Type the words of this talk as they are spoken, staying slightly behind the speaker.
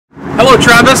Hello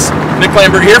Travis, Nick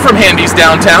Lambert here from Handy's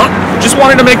Downtown. Just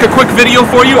wanted to make a quick video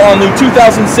for you on the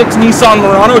 2006 Nissan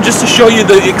Murano just to show you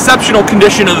the exceptional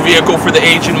condition of the vehicle for the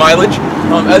age and mileage.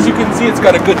 As you can see, it's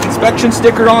got a good inspection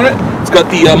sticker on it. It's got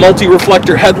the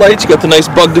multi-reflector headlights. You got the nice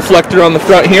bug deflector on the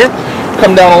front here.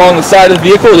 Come down along the side of the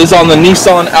vehicle. It is on the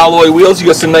Nissan alloy wheels. You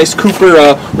got some nice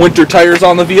Cooper winter tires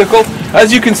on the vehicle.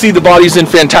 As you can see, the body's in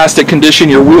fantastic condition.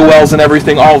 Your wheel wells and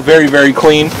everything all very, very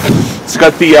clean. It's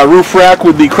got the roof rack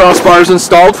with the crossbars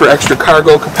installed for extra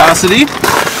cargo capacity.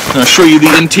 I'll show you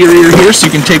the interior here so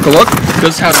you can take a look. It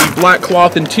does have the black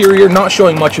cloth interior, not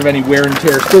showing much of any wear and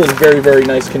tear. Still in very, very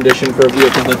nice condition for a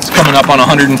vehicle that's coming up on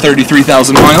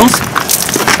 133,000 miles.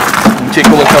 Take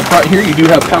a look up front here. You do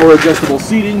have power adjustable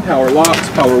seating, power locks,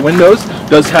 power windows.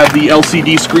 Does have the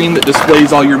LCD screen that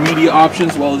displays all your media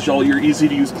options as well as all your easy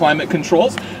to use climate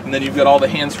controls. And then you've got all the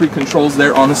hands-free controls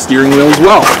there on the steering wheel as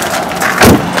well.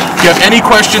 If you have any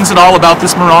questions at all about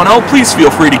this Murano, please feel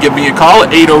free to give me a call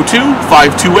at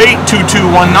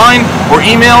 802-528-2219 or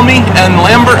email me at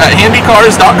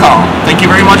lambert@handycars.com. Thank you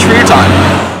very much for your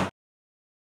time.